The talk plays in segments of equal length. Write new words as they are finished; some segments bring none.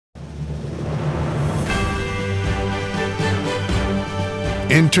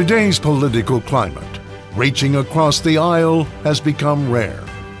In today's political climate, reaching across the aisle has become rare.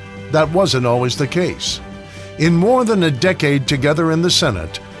 That wasn't always the case. In more than a decade together in the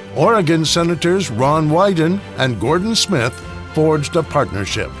Senate, Oregon Senators Ron Wyden and Gordon Smith forged a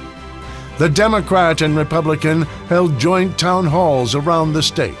partnership. The Democrat and Republican held joint town halls around the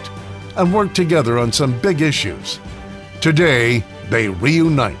state and worked together on some big issues. Today, they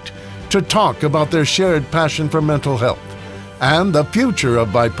reunite to talk about their shared passion for mental health and the future of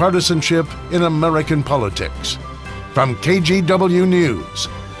bipartisanship in American politics. From KGW News,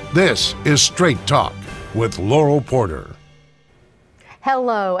 this is Straight Talk with Laurel Porter.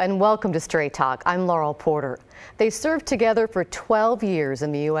 Hello and welcome to Straight Talk. I'm Laurel Porter. They served together for 12 years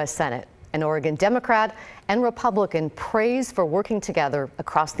in the U.S. Senate. An Oregon Democrat and Republican praised for working together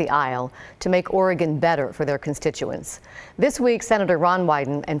across the aisle to make Oregon better for their constituents. This week, Senator Ron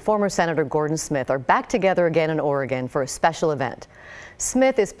Wyden and former Senator Gordon Smith are back together again in Oregon for a special event.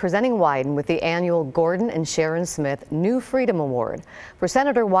 Smith is presenting Wyden with the annual Gordon and Sharon Smith New Freedom Award for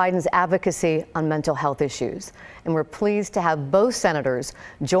Senator Wyden's advocacy on mental health issues. And we're pleased to have both senators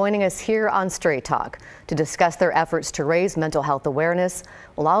joining us here on Straight Talk to discuss their efforts to raise mental health awareness.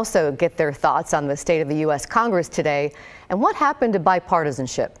 We'll also get their thoughts on the state of the U.S. Congress today and what happened to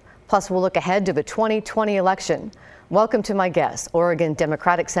bipartisanship. Plus, we'll look ahead to the 2020 election. Welcome to my guests, Oregon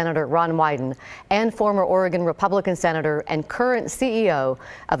Democratic Senator Ron Wyden and former Oregon Republican Senator and current CEO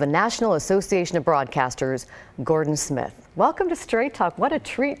of the National Association of Broadcasters, Gordon Smith. Welcome to Straight Talk. What a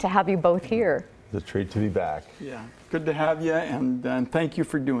treat to have you both here. It's a treat to be back. Yeah, good to have you, and thank you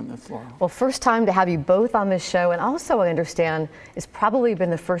for doing this, Laura. Well, first time to have you both on this show, and also I understand it's probably been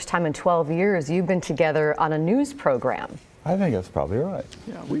the first time in 12 years you've been together on a news program. I think that's probably right.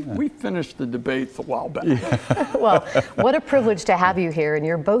 Yeah, we finished the debates a while back. Yeah. Well, what a privilege to have you here, and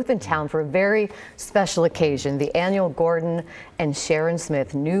you're both in town for a very special occasion, the annual Gordon and Sharon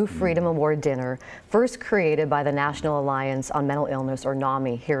Smith New Freedom Award dinner, first created by the National Alliance on Mental Illness, or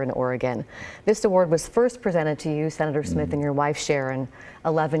NAMI, here in Oregon. This award was first presented to you, Senator Smith, and your wife Sharon,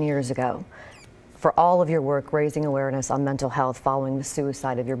 11 years ago, for all of your work raising awareness on mental health following the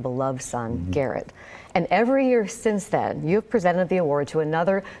suicide of your beloved son, Garrett. And every year since then, you have presented the award to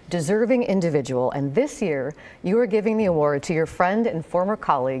another deserving individual. And this year, you are giving the award to your friend and former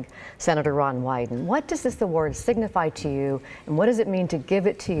colleague, Senator Ron Wyden. What does this award signify to you, and what does it mean to give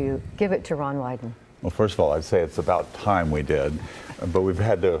it to Ron Wyden? Well, first of all, I'd say it's about time we did, but we've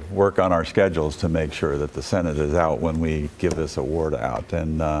had to work on our schedules to make sure that the Senate is out when we give this award out.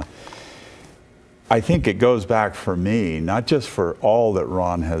 And I think it goes back for me, not just for all that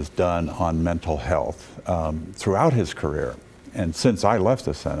Ron has done on mental health throughout his career and since I left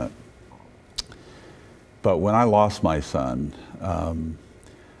the Senate, but when I lost my son,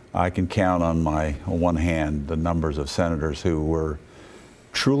 I can count on one hand the numbers of senators who were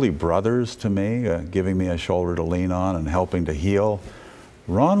truly brothers to me, giving me a shoulder to lean on and helping to heal.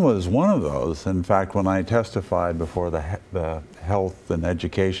 Ron was one of those. In fact, when I testified before the Health and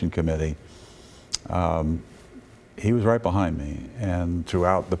Education Committee, he was right behind me, and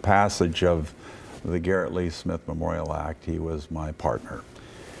throughout the passage of the Garrett Lee Smith Memorial Act, he was my partner.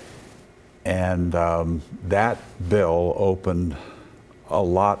 And that bill opened a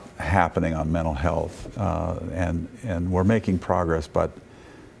lot happening on mental health, and we're making progress, but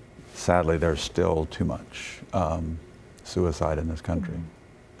sadly there's still too much suicide in this country.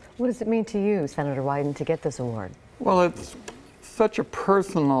 What does it mean to you, Senator Wyden, to get this award? Well, it's such a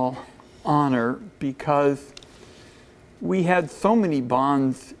personal honor because we had so many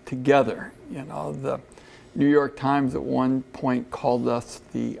bonds together. You know, the New York Times at one point called us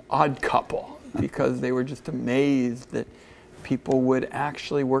the odd couple because they were just amazed that people would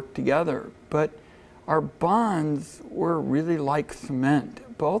actually work together. But our bonds were really like cement.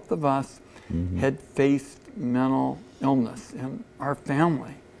 Both of us had faced mental illness in our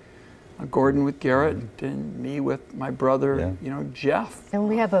family. Gordon with Garrett and me with my brother, Jeff. And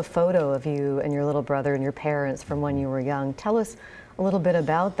we have a photo of you and your little brother and your parents from when you were young. Tell us a little bit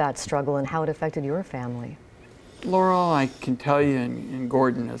about that struggle and how it affected your family. Laurel, I can tell you, and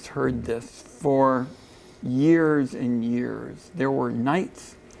Gordon has heard this, for years and years, there were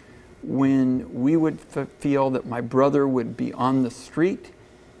nights when we would feel that my brother would be on the street,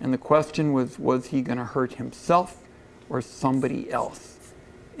 and the question was he going to hurt himself or somebody else?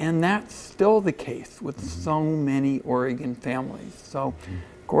 And that's still the case with so many Oregon families. So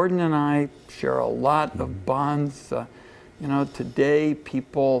Gordon and I share a lot of bonds. You know, today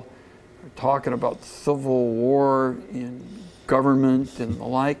people are talking about civil war in government and the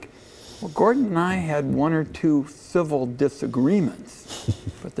like. Well, Gordon and I had one or two civil disagreements,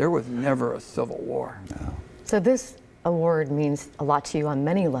 but there was never a civil war. So this award means a lot to you on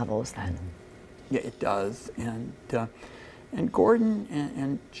many levels then. Yeah, it does. And Gordon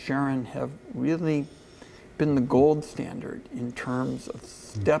and Sharon have really been the gold standard in terms of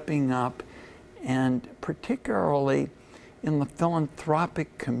stepping up, and particularly in the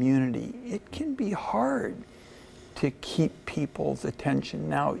philanthropic community. It can be hard to keep people's attention.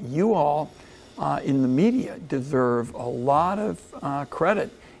 Now, you all in the media deserve a lot of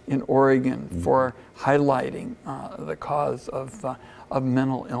credit in Oregon for highlighting the cause of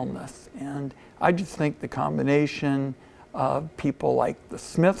mental illness. And I just think the combination of people like the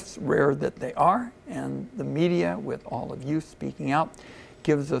Smiths, rare that they are, and the media, with all of you speaking out,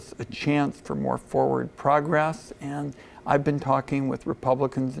 gives us a chance for more forward progress. And I've been talking with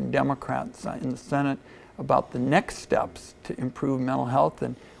Republicans and Democrats in the Senate about the next steps to improve mental health,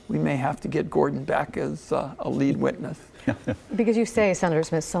 and we may have to get Gordon back as a lead witness. Because you say, Senator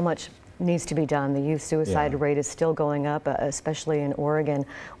Smith, so much needs to be done. The youth suicide rate is still going up, especially in Oregon.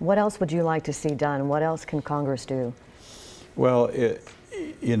 What else would you like to see done? What else can Congress do? Well,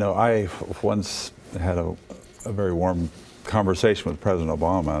 you know, I once had a very warm conversation with President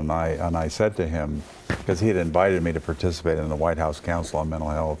Obama, and I said to him, because he had invited me to participate in the White House Council on Mental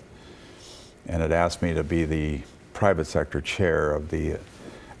Health, and had asked me to be the private sector chair of the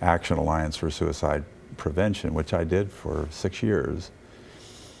Action Alliance for Suicide Prevention, which I did for 6 years.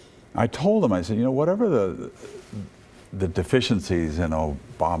 I told him, I said, you know, whatever the deficiencies in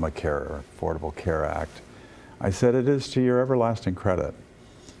Obamacare, Affordable Care Act, I said, it is to your everlasting credit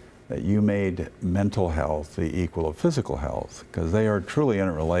that you made mental health the equal of physical health, because they are truly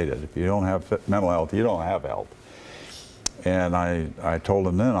interrelated. If you don't have mental health, you don't have health. And I told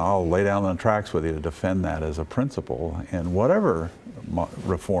him then, I'll lay down the tracks with you to defend that as a principle, and whatever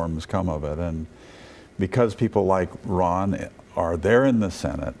reforms come of it. And because people like Ron are there in the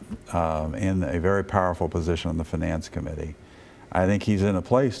Senate, in a very powerful position on the Finance Committee, I think he's in a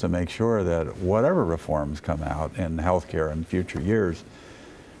place to make sure that whatever reforms come out in healthcare in future years,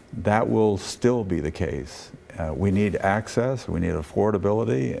 that will still be the case. We need access, we need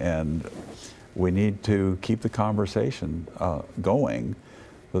affordability, and we need to keep the conversation going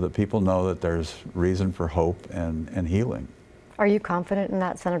so that people know that there's reason for hope and healing. Are you confident in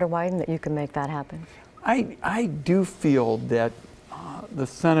that, Senator Wyden, that you can make that happen? I do feel that the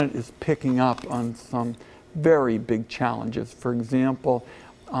Senate is picking up on some very big challenges. For example,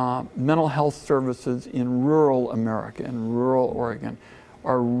 mental health services in rural America, in rural Oregon,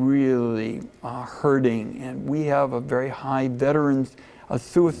 are really hurting, and we have a very high veterans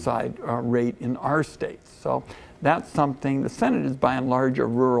suicide rate in our state. So that's something. The Senate is by and large a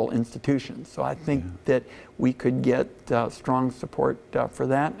rural institution, so I think that we could get strong support for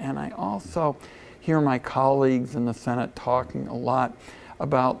that. And I also hear my colleagues in the Senate talking a lot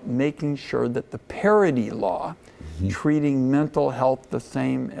about making sure that the parity law, treating mental health the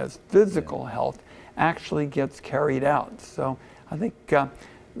same as physical health, actually gets carried out. So I think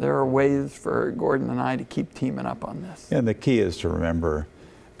there are ways for Gordon and I to keep teaming up on this. And the key is to remember,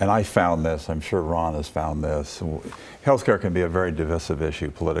 and I found this, I'm sure Ron has found this, healthcare can be a very divisive issue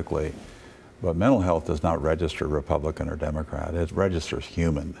politically, but mental health does not register Republican or Democrat, it registers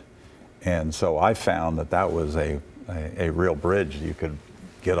human. And so I found that that was a real bridge. You could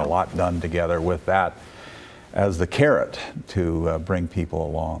get a lot done together with that as the carrot to bring people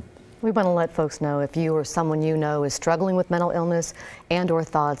along. We want to let folks know, if you or someone you know is struggling with mental illness and or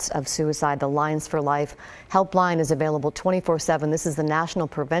thoughts of suicide, the Lines for Life helpline is available 24/7. This is the National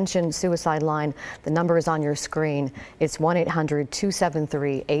Prevention Suicide Line. The number is on your screen. It's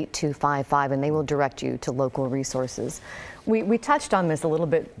 1-800-273-8255, and they will direct you to local resources. We touched on this a little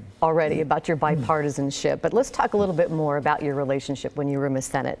bit already about your bipartisanship, but let's talk a little bit more about your relationship when you were in the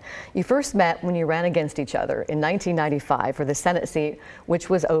Senate. You first met when you ran against each other in 1995 for the Senate seat, which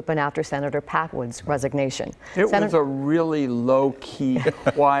was open after Senator Packwood's resignation. It was a really low-key,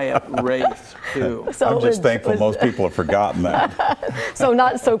 quiet race, too. So I'm just thankful most people have forgotten that. So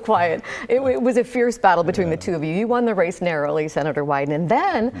not so quiet. It was a fierce battle between the two of you. You won the race narrowly, Senator Wyden, and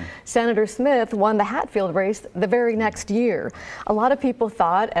then Senator Smith won the Hatfield race the very next year. A lot of people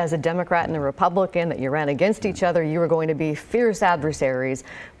thought, as a Democrat and a Republican, that you ran against each other, you were going to be fierce adversaries,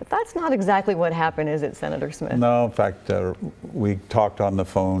 but that's not exactly what happened, is it, Senator Smith? No, in fact, we talked on the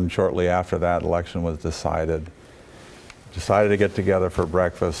phone shortly after that election was decided to get together for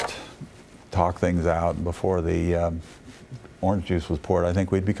breakfast, talk things out, and before the orange juice was poured, I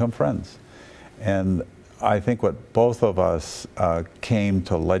think we'd become friends. And I think what both of us came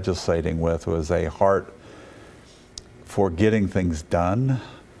to legislating with was a heart for getting things done.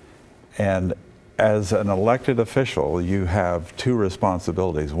 And as an elected official, you have two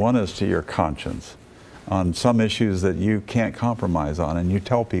responsibilities. One is to your conscience. on some issues that you can't compromise on, and you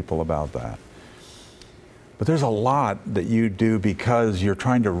tell people about that. But there's a lot that you do because you're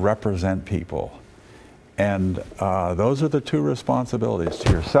trying to represent people. And those are the two responsibilities,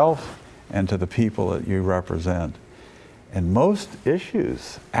 to yourself and to the people that you represent. And most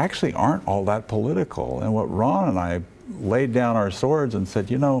issues actually aren't all that political. And what Ron and I laid down our swords and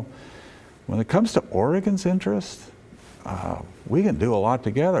said, you know, when it comes to Oregon's interest, we can do a lot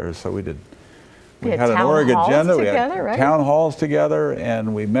together. So we did. We had an Oregon agenda. We had town halls together,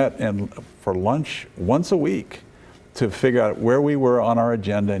 and we met for lunch once a week to figure out where we were on our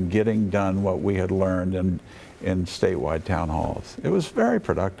agenda and getting done what we had learned in statewide town halls. It was very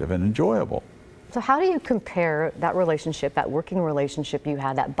productive and enjoyable. So how do you compare that relationship, that working relationship you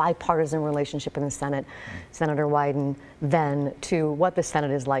had, that bipartisan relationship in the Senate, Senator Wyden, then to what the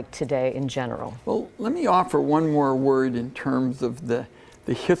Senate is like today in general? Well, let me offer one more word in terms of the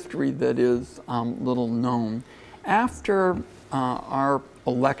history that is little known. After our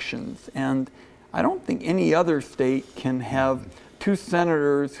elections, and I don't think any other state can have two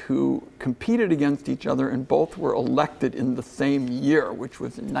senators who competed against each other and both were elected in the same year, which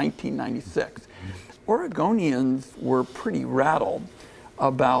was in 1996. Oregonians were pretty rattled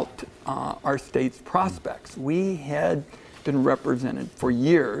about our state's prospects. We had been represented for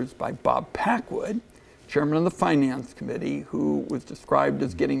years by Bob Packwood, chairman of the Finance Committee, who was described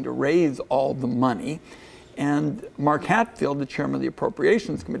as getting to raise all the money, and Mark Hatfield, the chairman of the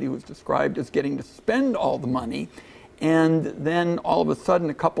Appropriations Committee, who was described as getting to spend all the money. And then all of a sudden,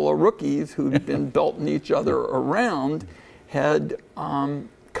 a couple of rookies who'd been belting each other around had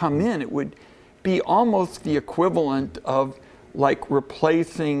come in. It would be almost the equivalent of like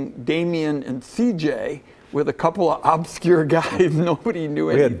replacing Damien and CJ with a couple of obscure guys nobody knew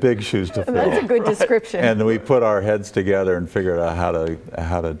anything. We had big shoes to fill. That's a good description. And we put our heads together and figured out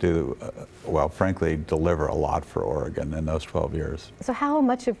how to do, well, frankly, deliver a lot for Oregon in those 12 years. So how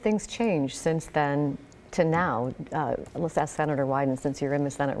much have things changed since then to now? Let's ask Senator Wyden, since you're in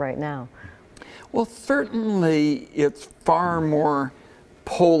the Senate right now. Well, certainly it's far more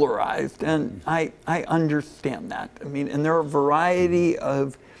polarized, and I understand that. I mean, and there are a variety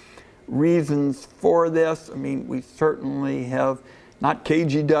of reasons for this. I mean, we certainly have not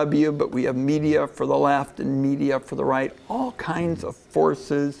KGW, but we have media for the left and media for the right, all kinds of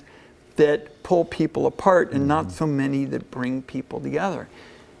forces that pull people apart and not so many that bring people together.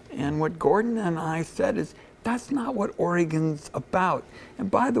 And what Gordon and I said is, that's not what Oregon's about.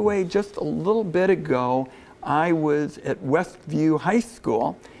 And by the way, just a little bit ago, I was at Westview High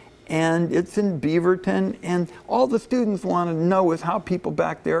School, and it's in Beaverton, and all the students want to know is how people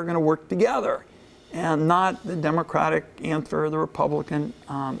back there are going to work together, and not the Democratic answer or the Republican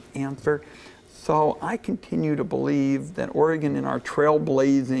answer. So I continue to believe that Oregon, in our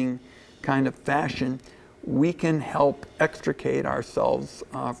trailblazing kind of fashion, we can help extricate ourselves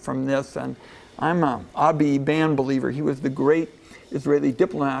from this. And I'm a Abi Ban believer. He was the great Israeli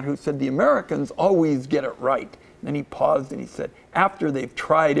diplomat who said the Americans always get it right. And then he paused and he said, after they've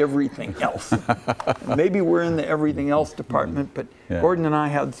tried everything else. Maybe we're in the everything else department, but yeah. Gordon and I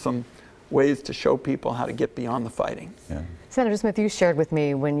had some ways to show people how to get beyond the fighting. Yeah. Senator Smith, you shared with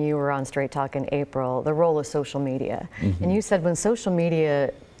me when you were on Straight Talk in April the role of social media. Mm-hmm. And you said when social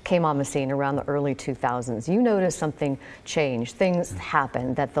media came on the scene around the early 2000s, you noticed something changed. Things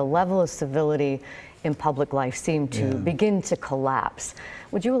happened, that the level of civility in public life seemed to begin to collapse.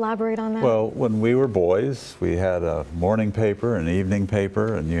 Would you elaborate on that? Well, when we were boys, we had a morning paper, an evening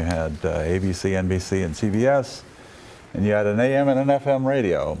paper, and you had ABC, NBC, and CBS, and you had an AM and an FM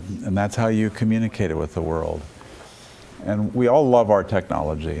radio, and that's how you communicated with the world. And we all love our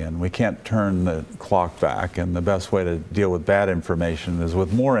technology, and we can't turn the clock back, and the best way to deal with bad information is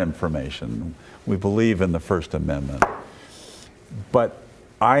with more information. We believe in the First Amendment. But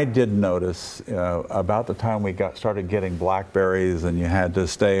I did notice about the time we started getting Blackberries and you had to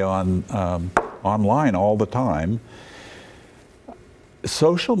stay on online all the time,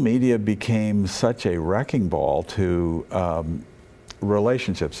 social media became such a wrecking ball to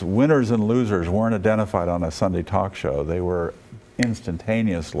relationships. Winners and losers weren't identified on a Sunday talk show. They were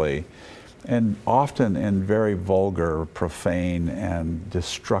instantaneously and often in very vulgar, profane, and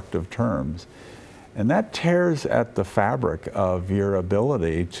destructive terms. And that tears at the fabric of your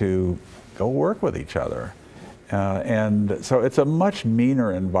ability to go work with each other. And so it's a much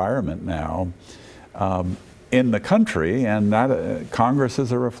meaner environment now in the country, and that Congress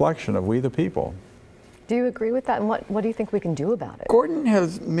is a reflection of we the people. Do you agree with that, and what do you think we can do about it? Gordon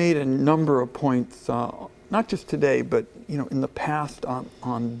has made a number of points, not just today, but in the past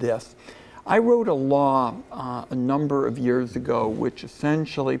on this. I wrote a law a number of years ago which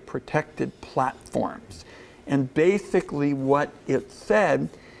essentially protected platforms. And basically what it said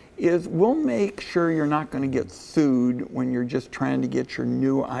is, we'll make sure you're not going to get sued when you're just trying to get your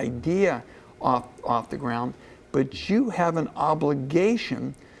new idea off the ground, but you have an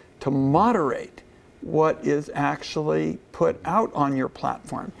obligation to moderate what is actually put out on your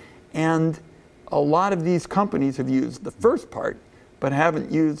platform. And a lot of these companies have used the first part, but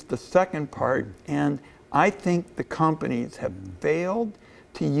haven't used the second part. And I think the companies have failed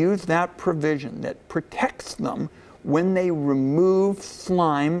to use that provision that protects them when they remove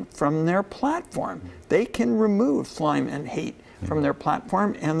slime from their platform. They can remove slime and hate from their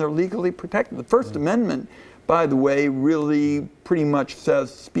platform, and they're legally protected. The First Amendment, by the way, really pretty much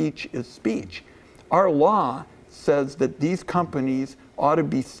says speech is speech. Our law says that these companies ought to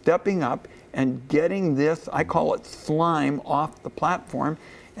be stepping up and getting this, I call it slime, off the platform,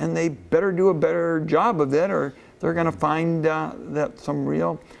 and they better do a better job of it, or they're going to find that some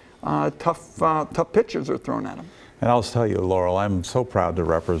real tough pictures are thrown at them. And I'll tell you, Laurel, I'm so proud to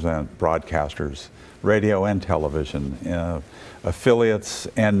represent broadcasters, radio and television, affiliates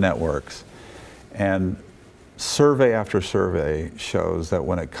and networks. And survey after survey shows that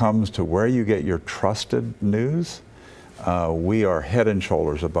when it comes to where you get your trusted news, we are head and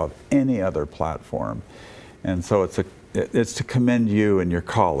shoulders above any other platform. And so it's to commend you and your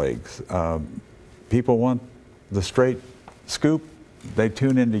colleagues. People want the straight scoop. They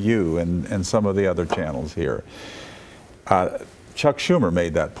tune into you and some of the other channels here. Chuck Schumer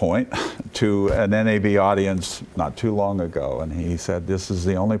made that point to an NAB audience not too long ago, and he said, this is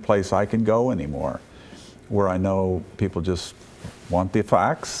the only place I can go anymore where I know people just want the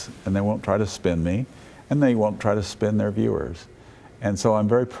facts and they won't try to spin me and they won't try to spin their viewers. And so I'm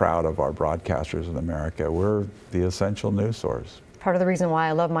very proud of our broadcasters in America. We're the essential news source. Part of the reason why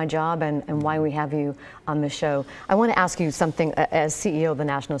I love my job and why we have you on the show. I want to ask you something. As CEO of the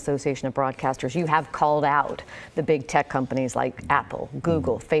National Association of Broadcasters, you have called out the big tech companies like Apple,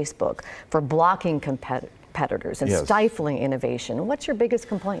 Google, Facebook for blocking competitors and stifling innovation. What's your biggest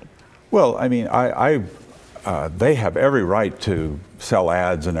complaint? Well, I mean, they have every right to sell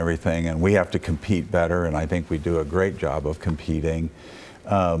ads and everything, and we have to compete better, and I think we do a great job of competing.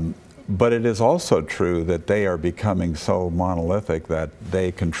 But it is also true that they are becoming so monolithic that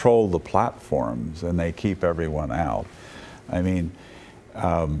they control the platforms and they keep everyone out. I mean,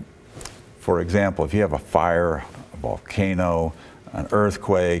 for example, if you have a fire, a volcano, an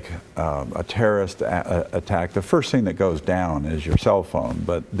earthquake, a terrorist attack, the first thing that goes down is your cell phone,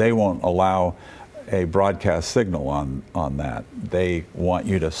 but they won't allow a broadcast signal on that. They want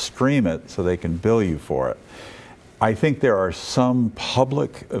you to stream it so they can bill you for it. I think there are some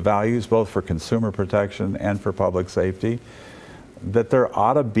public values, both for consumer protection and for public safety, that there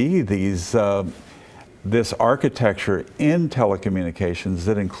ought to be these, this architecture in telecommunications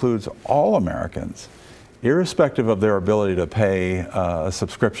that includes all Americans, irrespective of their ability to pay a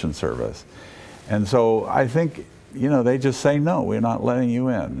subscription service. And so I think, you know, they just say, no, we're not letting you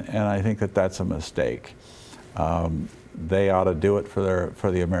in. And I think that that's a mistake. They ought to do it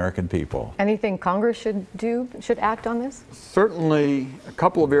for the American people. Anything Congress should act on this? Certainly, a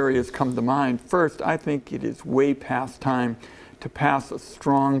couple of areas come to mind. First, I think it is way past time to pass a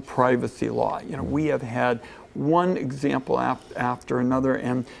strong privacy law. You know, we have had one example after another,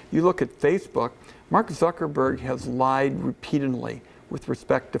 and you look at Facebook, Mark Zuckerberg has lied repeatedly with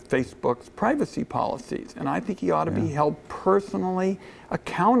respect to Facebook's privacy policies, and I think he ought to be held personally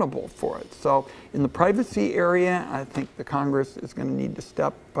accountable for it. So in the privacy area, I think the Congress is going to need to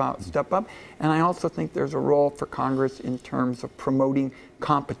step up, and I also think there's a role for Congress in terms of promoting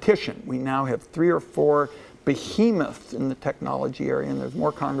competition. We now have 3 or 4 behemoths in the technology area, and there's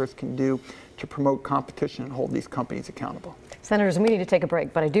more Congress can do to promote competition and hold these companies accountable. Senators, we need to take a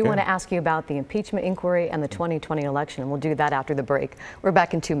break, but I do want to ask you about the impeachment inquiry and the 2020 election, and we'll do that after the break. We're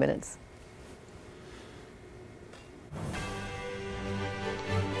back in 2 minutes.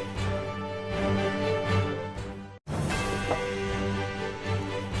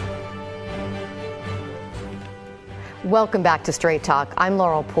 Welcome back to Straight Talk. I'm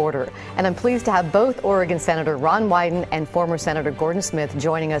Laurel Porter, and I'm pleased to have both Oregon Senator Ron Wyden and former Senator Gordon Smith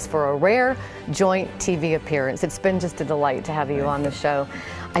joining us for a rare joint TV appearance. It's been just a delight to have you on the show.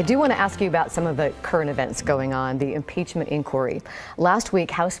 I do want to ask you about some of the current events going on, the impeachment inquiry. Last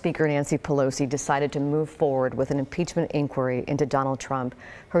week, House Speaker Nancy Pelosi decided to move forward with an impeachment inquiry into Donald Trump.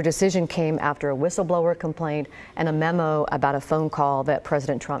 Her decision came after a whistleblower complaint and a memo about a phone call that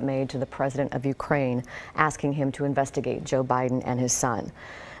President Trump made to the president of Ukraine, asking him to investigate Joe Biden and his son.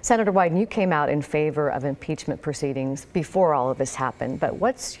 Senator Wyden, you came out in favor of impeachment proceedings before all of this happened, but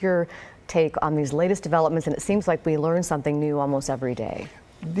what's your take on these latest developments? And it seems like we learn something new almost every day.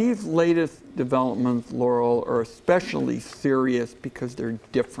 These latest developments, Laurel, are especially serious because they're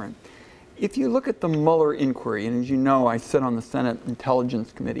different. If you look at the Mueller inquiry, and as you know, I sit on the Senate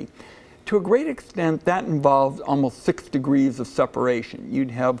Intelligence Committee, to a great extent, that involved almost 6 degrees of separation. You'd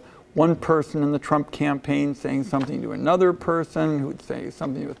have one person in the Trump campaign saying something to another person, who would say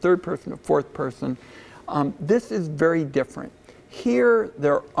something to a third person, a fourth person. This is very different. Here,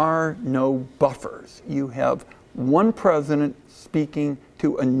 there are no buffers. You have one president speaking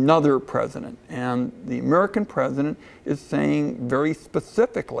to another president, and the American president is saying very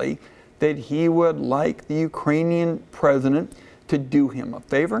specifically that he would like the Ukrainian president to do him a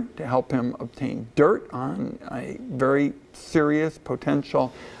favor, to help him obtain dirt on a very serious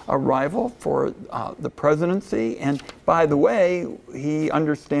potential rival for the presidency. And by the way, he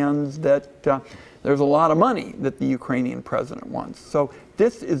understands that there's a lot of money that the Ukrainian president wants. So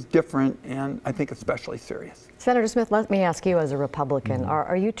this is different, and I think especially serious. Senator Smith, let me ask you as a Republican,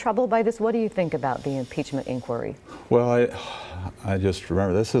 are you troubled by this? What do you think about the impeachment inquiry? Well, I just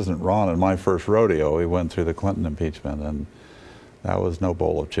remember, this isn't Ron and my first rodeo. We went through the Clinton impeachment, and that was no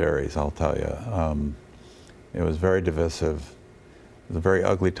bowl of cherries, I'll tell you. It was very divisive. It was a very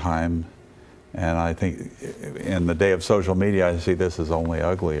ugly time. And I think in the day of social media, I see this as only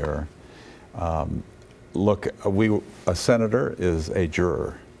uglier. Look, a senator is a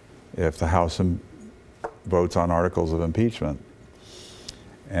juror. If the House votes on articles of impeachment,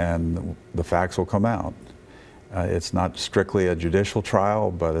 and the facts will come out. It's not strictly a judicial trial,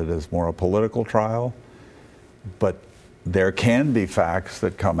 but it is more a political trial. But there can be facts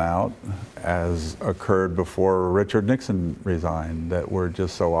that come out, as occurred before Richard Nixon resigned, that were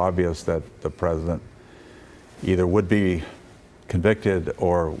just so obvious that the president either would be convicted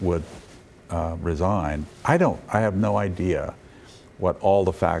or would resign. I have no idea what all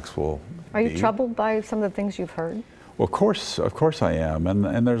the facts will be. Are you troubled by some of the things you've heard? Well, of course I am,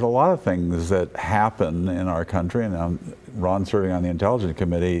 and there's a lot of things that happen in our country, and Ron serving on the Intelligence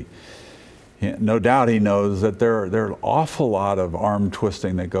Committee, no doubt he knows that there are an awful lot of arm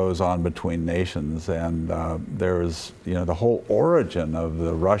twisting that goes on between nations, and there's the whole origin of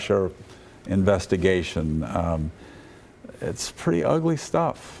the Russia investigation. It's pretty ugly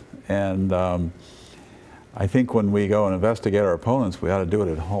stuff, and I think when we go and investigate our opponents, we ought to do it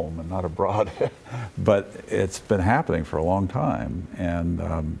at home and not abroad. But it's been happening for a long time, and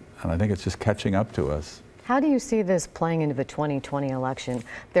I think it's just catching up to us. How do you see this playing into the 2020 election?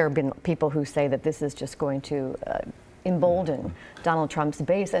 There have been people who say that this is just going to embolden Donald Trump's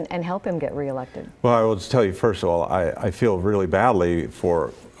base and help him get reelected. Well, I will just tell you, first of all, I feel really badly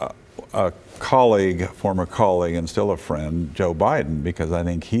for a colleague, former colleague, and still a friend, Joe Biden, because I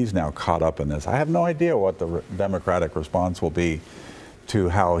think he's now caught up in this. I have no idea what the Democratic response will be to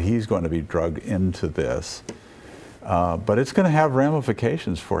how he's going to be drugged into this. But it's going to have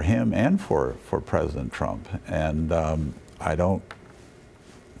ramifications for him and for President Trump. And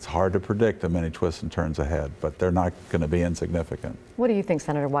it's hard to predict the many twists and turns ahead, but they're not going to be insignificant. What do you think,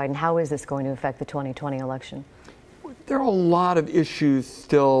 Senator Wyden? How is this going to affect the 2020 election? There are a lot of issues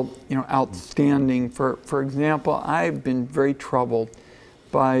still, outstanding. For example, I've been very troubled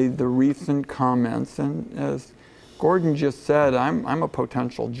by the recent comments, and as Gordon just said, I'm a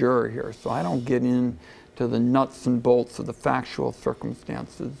potential juror here, so I don't get into the nuts and bolts of the factual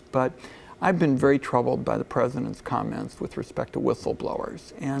circumstances. But I've been very troubled by the president's comments with respect to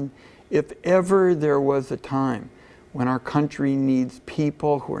whistleblowers. And if ever there was a time when our country needs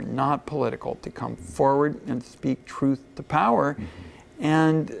people who are not political to come forward and speak truth to power.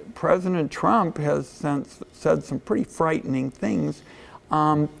 And President Trump has said some pretty frightening things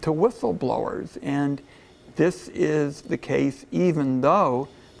to whistleblowers. And this is the case even though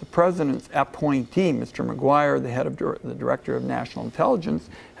the president's appointee, Mr. McGuire, the head of the Director of National Intelligence,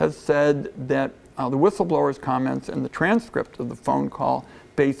 has said that the whistleblower's comments and the transcript of the phone call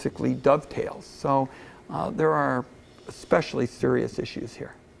basically dovetails. So there are especially serious issues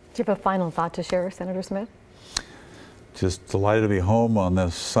here. Do you have a final thought to share, Senator Smith? Just delighted to be home on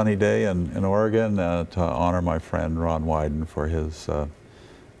this sunny day in Oregon to honor my friend Ron Wyden for his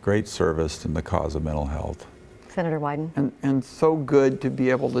great service in the cause of mental health. Senator Wyden. And so good to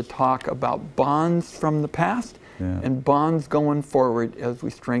be able to talk about bonds from the past and bonds going forward as we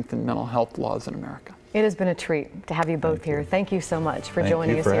strengthen mental health laws in America. It has been a treat to have you both here. Thank you so much for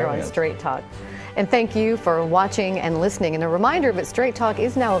joining us here on Straight Talk. And thank you for watching and listening. And a reminder that Straight Talk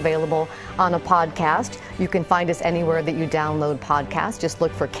is now available on a podcast. You can find us anywhere that you download podcasts. Just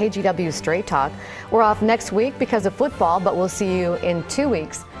look for KGW Straight Talk. We're off next week because of football, but we'll see you in 2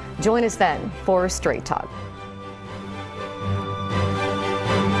 weeks. Join us then for Straight Talk.